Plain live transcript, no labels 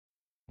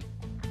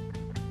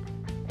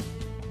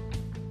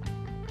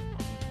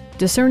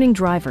Discerning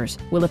drivers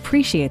will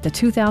appreciate the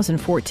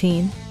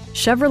 2014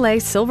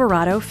 Chevrolet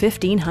Silverado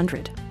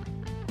 1500.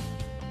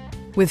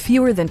 With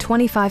fewer than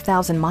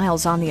 25,000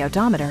 miles on the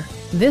odometer,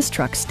 this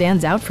truck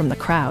stands out from the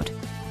crowd,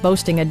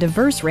 boasting a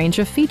diverse range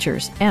of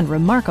features and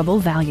remarkable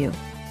value.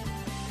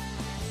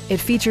 It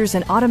features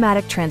an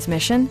automatic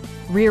transmission,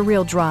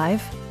 rear-wheel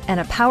drive, and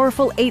a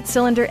powerful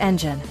 8-cylinder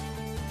engine.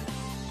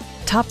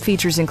 Top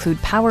features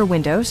include power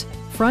windows,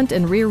 front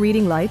and rear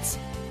reading lights,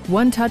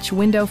 one-touch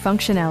window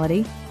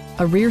functionality,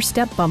 a rear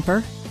step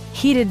bumper,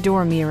 heated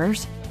door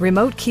mirrors,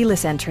 remote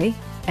keyless entry,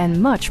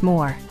 and much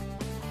more.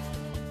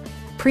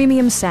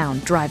 Premium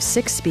sound drives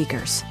 6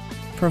 speakers,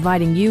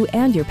 providing you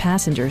and your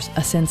passengers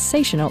a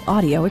sensational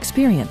audio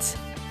experience.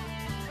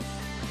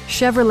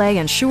 Chevrolet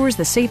ensures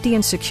the safety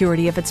and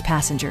security of its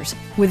passengers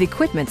with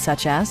equipment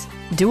such as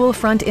dual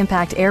front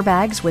impact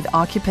airbags with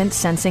occupant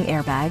sensing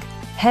airbag,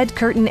 head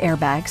curtain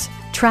airbags,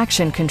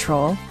 traction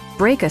control,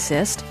 brake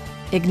assist,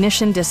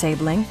 ignition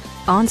disabling,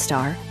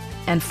 OnStar,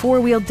 and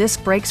 4-wheel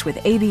disc brakes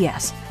with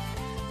ABS.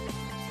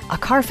 A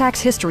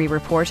Carfax history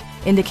report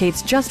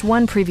indicates just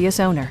one previous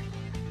owner.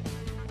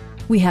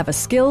 We have a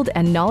skilled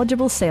and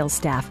knowledgeable sales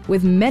staff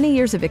with many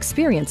years of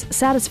experience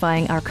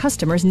satisfying our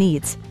customers'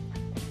 needs.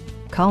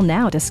 Call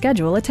now to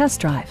schedule a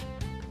test drive.